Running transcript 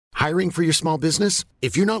Hiring for your small business?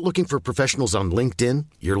 If you're not looking for professionals on LinkedIn,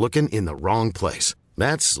 you're looking in the wrong place.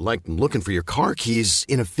 That's like looking for your car keys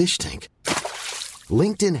in a fish tank.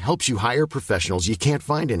 LinkedIn helps you hire professionals you can't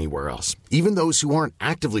find anywhere else, even those who aren't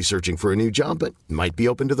actively searching for a new job but might be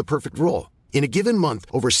open to the perfect role. In a given month,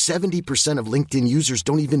 over 70% of LinkedIn users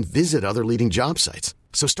don't even visit other leading job sites.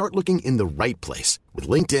 So start looking in the right place. With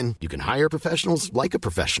LinkedIn, you can hire professionals like a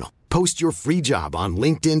professional. Post your free job on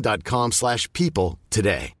linkedin.com/people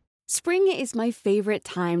today. Spring is my favorite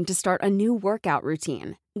time to start a new workout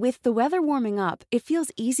routine. With the weather warming up, it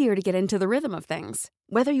feels easier to get into the rhythm of things.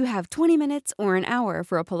 Whether you have 20 minutes or an hour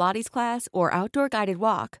for a Pilates class or outdoor guided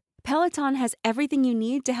walk, Peloton has everything you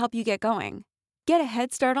need to help you get going. Get a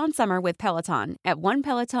head start on summer with Peloton at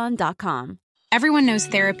onepeloton.com. Everyone knows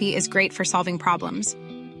therapy is great for solving problems,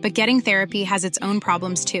 but getting therapy has its own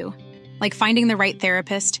problems too, like finding the right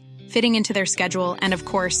therapist, fitting into their schedule, and of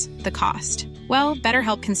course, the cost. Well,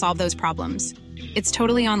 BetterHelp can solve those problems. It's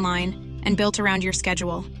totally online and built around your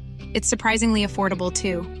schedule. It's surprisingly affordable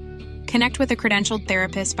too. Connect with a credentialed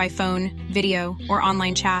therapist by phone, video, or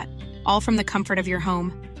online chat, all from the comfort of your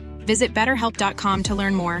home. Visit BetterHelp.com to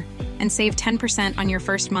learn more and save 10% on your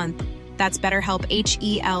first month. That's BetterHelp,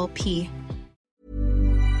 H-E-L-P.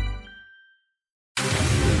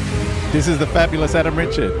 This is the fabulous Adam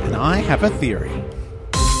Richard, and I have a theory.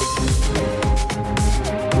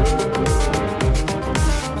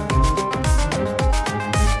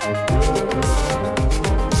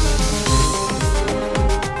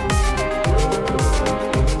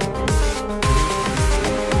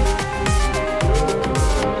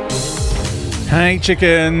 Hey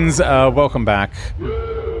chickens, welcome back.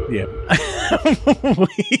 Yep.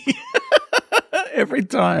 Every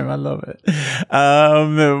time, I love it.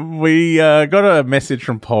 We got a message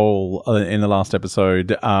from Paul in the last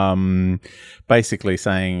episode, basically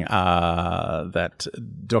saying that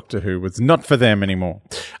Doctor Who was not for them anymore,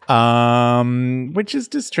 which is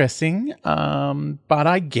distressing, but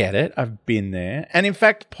I get it. I've been there. And in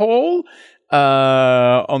fact, Paul,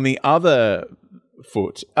 on the other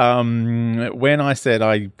foot, when I said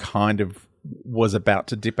I kind of was about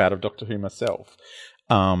to dip out of Doctor Who myself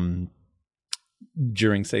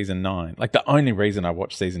during season 9, like the only reason I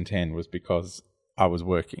watched season 10 was because I was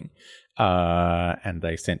working and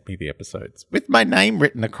they sent me the episodes with my name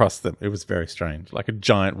written across them. It was very strange, like a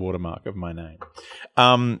giant watermark of my name.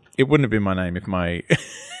 It wouldn't have been my name if my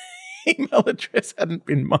email address hadn't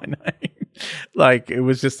been my name. Like, it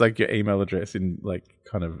was just like your email address in like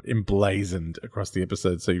kind of emblazoned across the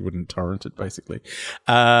episode so you wouldn't torrent it, basically.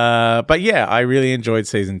 But yeah, I really enjoyed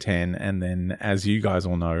season 10, and then, as you guys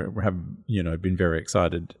all know, have, you know, been very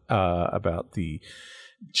excited about the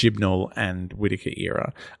Chibnall and Whittaker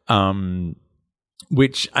era.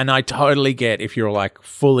 Which, and I totally get if you're like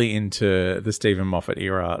fully into the Stephen Moffat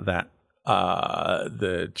era, that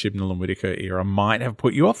the Chibnall and Whittaker era might have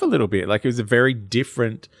put you off a little bit. Like, it was a very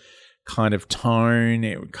different kind of tone.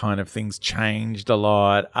 It kind of, things changed a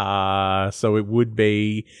lot. So it would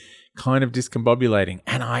be kind of discombobulating.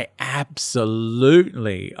 And I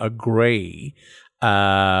absolutely agree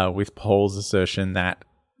with Paul's assertion that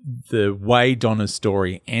the way Donna's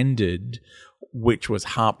story ended, which was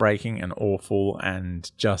heartbreaking and awful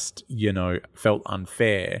and just, you know, felt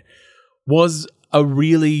unfair, was a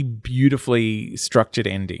really beautifully structured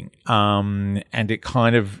ending. And it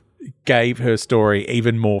kind of gave her story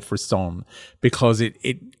even more frisson, because it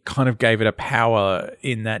kind of gave it a power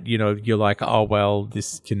in that, you know, you're like, oh, well,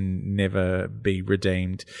 this can never be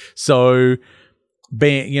redeemed. So,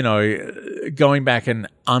 you know, going back and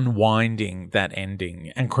unwinding that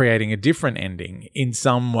ending and creating a different ending in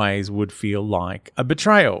some ways would feel like a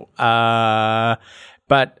betrayal. But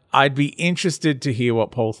I'd be interested to hear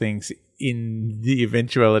what Paul thinks in the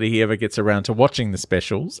eventuality he ever gets around to watching the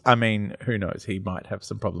specials. I mean, who knows? He might have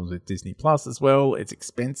some problems with Disney Plus as well. It's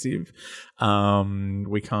expensive.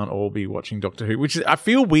 We can't all be watching Doctor Who, which is, I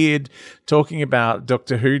feel weird talking about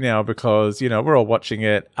Doctor Who now, because, you know, we're all watching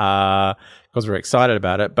it because we're excited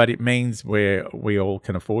about it, but it means we all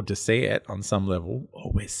can afford to see it on some level,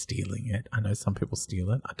 or we're stealing it. I know some people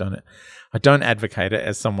steal it. I don't advocate it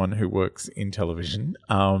as someone who works in television,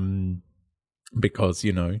 because,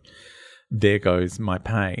 you know, there goes my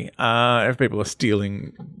pay. If people are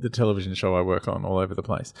stealing the television show I work on all over the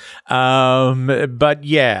place. But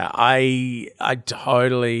yeah, I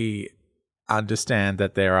totally understand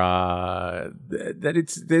that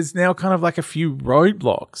there's now kind of like a few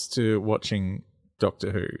roadblocks to watching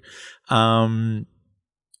Doctor Who.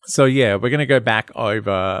 So, yeah, we're going to go back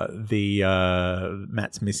over the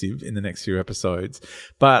Matt's missive in the next few episodes.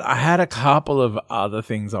 But I had a couple of other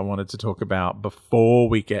things I wanted to talk about before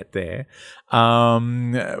we get there.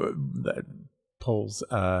 Paul's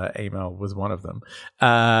email was one of them.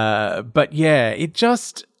 But, yeah, it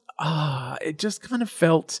just kind of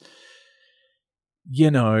felt,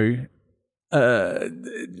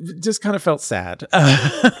 just kind of felt sad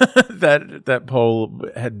that Paul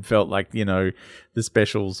had felt like, the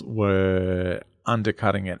specials were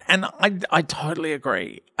undercutting it. And I totally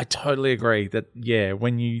agree. I totally agree that, yeah,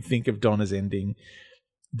 when you think of Donna's ending,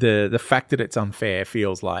 the fact that it's unfair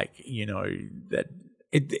feels like, that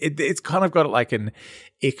it's kind of got like an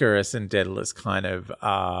Icarus and Daedalus kind of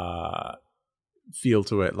feel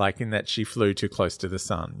to it, like in that she flew too close to the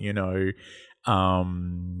sun,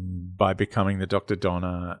 by becoming the Dr.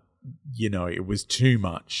 Donna, it was too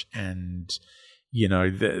much. And,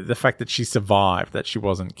 the fact that she survived, that she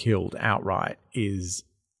wasn't killed outright is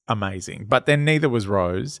amazing. But then neither was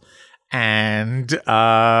Rose. And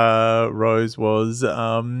Rose was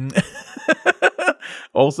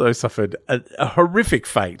also suffered a horrific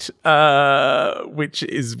fate, which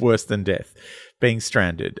is worse than death, being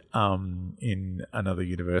stranded in another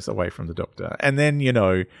universe away from the Doctor. And then,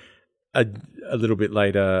 a little bit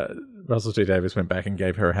later, Russell T Davies went back and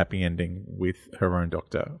gave her a happy ending with her own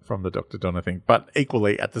Doctor from the Dr. Donna thing, but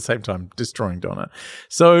equally at the same time destroying Donna.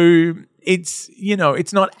 So it's,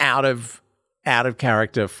 it's not out of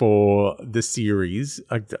character for the series.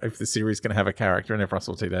 If the series can have a character and if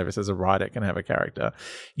Russell T Davies as a writer can have a character,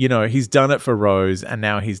 he's done it for Rose and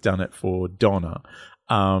now he's done it for Donna.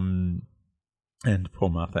 And poor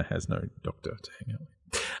Martha has no Doctor to hang out with.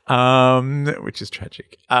 Which is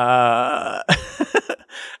tragic. By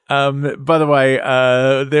the way,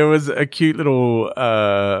 there was a cute little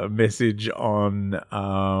message on the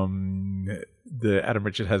Adam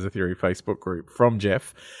Richard Has a Theory Facebook group from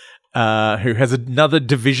Jeff, who has another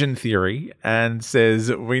division theory and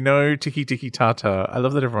says, we know Tiki Tiki Tata. I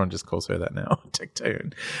love that everyone just calls her that now.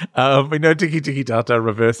 Tectone. We know Tiki Tiki Tata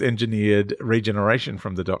reverse engineered regeneration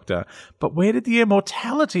from the Doctor. But where did the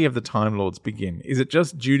immortality of the Time Lords begin? Is it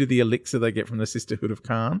just due to the elixir they get from the Sisterhood of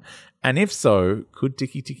Khan? And if so, could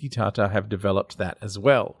Tiki Tiki Tata have developed that as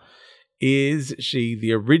well? Is she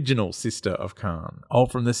the original sister of Khan? Oh,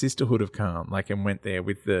 from the Sisterhood of Khan, and went there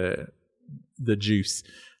with the juice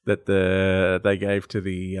that they gave to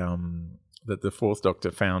that the Fourth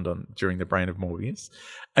Doctor found during the Brain of Morbius.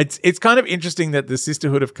 It's kind of interesting that the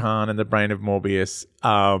Sisterhood of Khan and the Brain of Morbius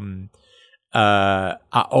are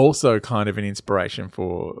also kind of an inspiration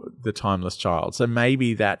for the Timeless Child. So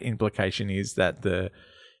maybe that implication is that the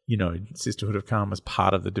Sisterhood of Khan was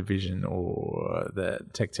part of the division, or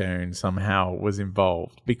that Tectone somehow was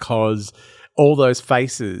involved, because all those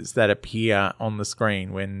faces that appear on the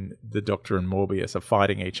screen when the Doctor and Morbius are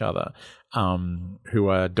fighting each other, who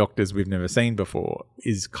are doctors we've never seen before,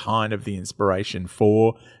 is kind of the inspiration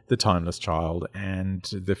for the Timeless Child and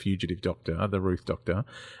the Fugitive Doctor, the Ruth Doctor.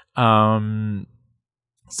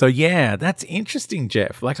 So yeah, that's interesting,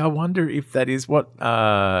 Jeff. I wonder if that is what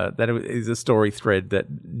that is a story thread that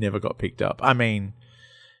never got picked up. I mean,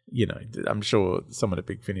 I'm sure someone at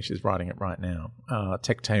Big Finish is writing it right now.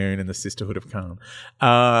 Tectone and the Sisterhood of Khan.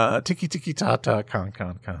 Tiki Tiki Tata, Khan.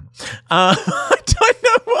 I don't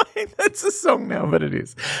know why that's a song now, but it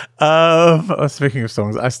is. Speaking of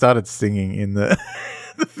songs, I started singing in the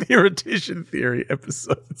Theoretician Theory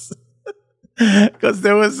episodes. Because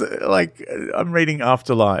there was, I'm reading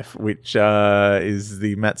Afterlife, which is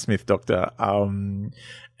the Matt Smith Doctor,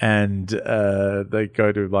 and they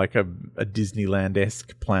go to a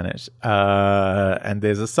Disneyland-esque planet, and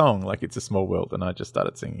there's a song, It's a Small World, and I just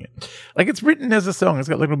started singing it. It's written as a song. It's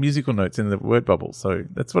got little musical notes in the word bubble, so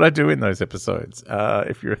that's what I do in those episodes.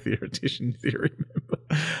 If you're a Theoretician Theory member,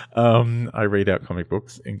 I read out comic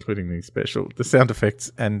books, including the sound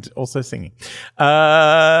effects, and also singing.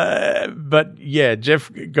 But yeah,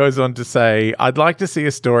 Jeff goes on to say, I'd like to see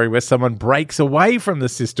a story where someone breaks away from the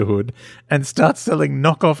Sisterhood and starts selling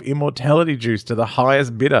knockoff immortality juice to the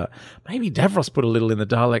highest bidder. Maybe Davros put a little in the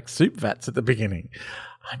Dalek soup vats at the beginning.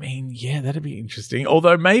 I mean, yeah, that'd be interesting.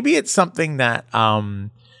 Although maybe it's something that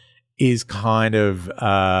is kind of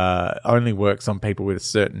only works on people with a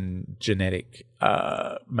certain genetic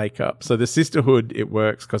makeup. So the Sisterhood, it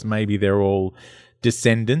works because maybe they're all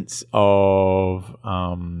descendants of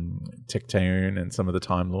Tectone and some of the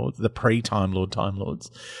Time Lords, the pre-Time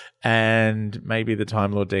Lords, and maybe the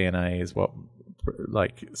Time Lord DNA is what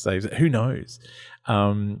saves it. Who knows?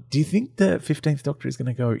 Do you think the 15th Doctor is going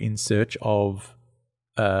to go in search of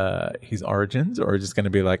his origins, or just going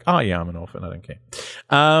to be oh yeah, I'm an orphan, I don't care?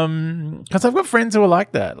 Because I've got friends who are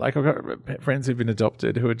like that. Like I've got friends who've been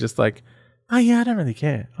adopted who are just like, oh yeah, I don't really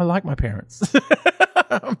care. I like my parents.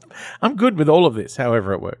 I'm good with all of this,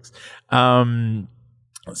 however it works.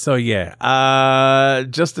 So yeah,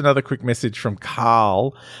 just another quick message from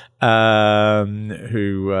Carl,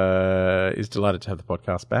 who is delighted to have the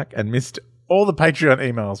podcast back and missed all the Patreon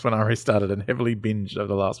emails when I restarted and heavily binged over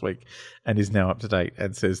the last week and is now up to date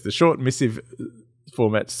and says the short missive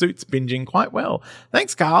format suits binging quite well.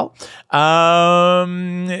 Thanks, Carl.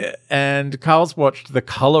 And Carl's watched The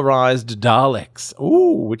Colorized Daleks,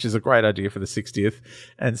 which is a great idea for the 60th,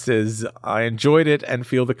 and says, I enjoyed it and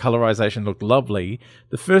feel the colorization looked lovely.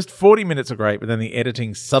 The first 40 minutes are great, but then the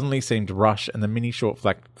editing suddenly seemed rushed and the mini short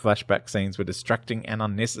flashback scenes were distracting and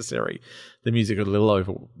unnecessary. The music was a little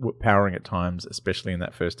overpowering at times, especially in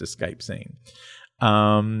that first escape scene.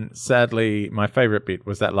 Sadly, my favorite bit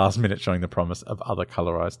was that last minute showing the promise of other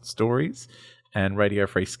colorized stories. And Radio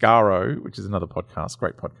Free Scaro, which is another podcast,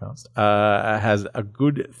 great podcast, has a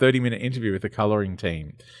good 30-minute interview with the coloring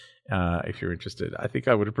team. If you're interested, I think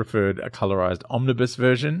I would have preferred a colorized omnibus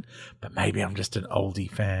version, but maybe I'm just an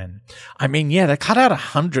oldie fan. I mean, yeah, they cut out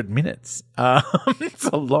 100 minutes. It's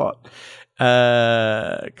a lot.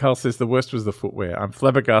 Carl says the worst was the footwear. I'm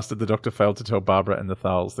flabbergasted the doctor failed to tell Barbara and the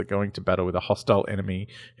Thals that going to battle with a hostile enemy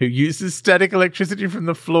who uses static electricity from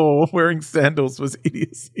the floor wearing sandals was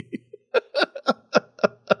idiocy.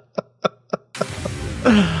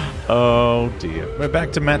 Oh dear. We're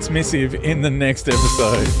back to Matt's missive in the next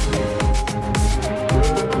episode.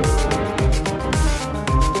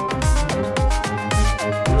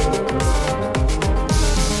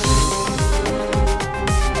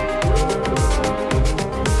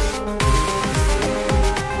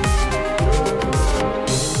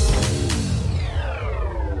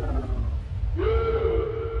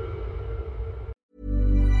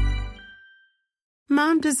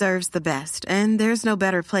 Mom deserves the best, and there's no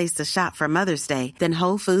better place to shop for Mother's Day than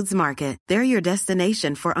Whole Foods Market. They're your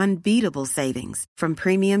destination for unbeatable savings, from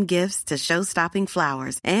premium gifts to show-stopping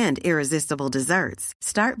flowers and irresistible desserts.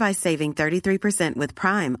 Start by saving 33% with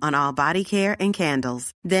Prime on all body care and candles.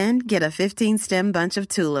 Then get a 15-stem bunch of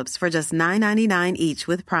tulips for just $9.99 each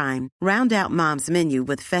with Prime. Round out Mom's menu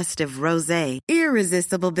with festive rosé,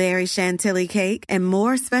 irresistible berry chantilly cake, and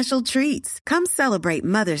more special treats. Come celebrate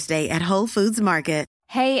Mother's Day at Whole Foods Market.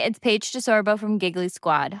 Hey, it's Paige DeSorbo from Giggly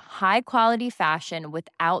Squad. High quality fashion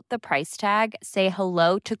without the price tag. Say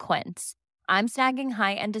hello to Quince. I'm snagging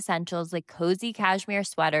high-end essentials like cozy cashmere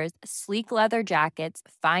sweaters, sleek leather jackets,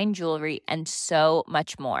 fine jewelry, and so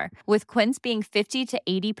much more. With Quince being 50 to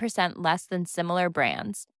 80% less than similar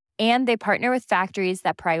brands. And they partner with factories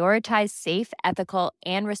that prioritize safe, ethical,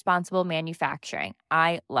 and responsible manufacturing.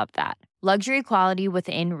 I love that. Luxury quality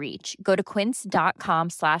within reach. Go to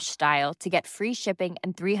quince.com/style to get free shipping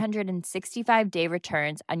and 365-day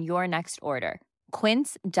returns on your next order.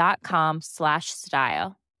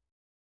 Quince.com/style.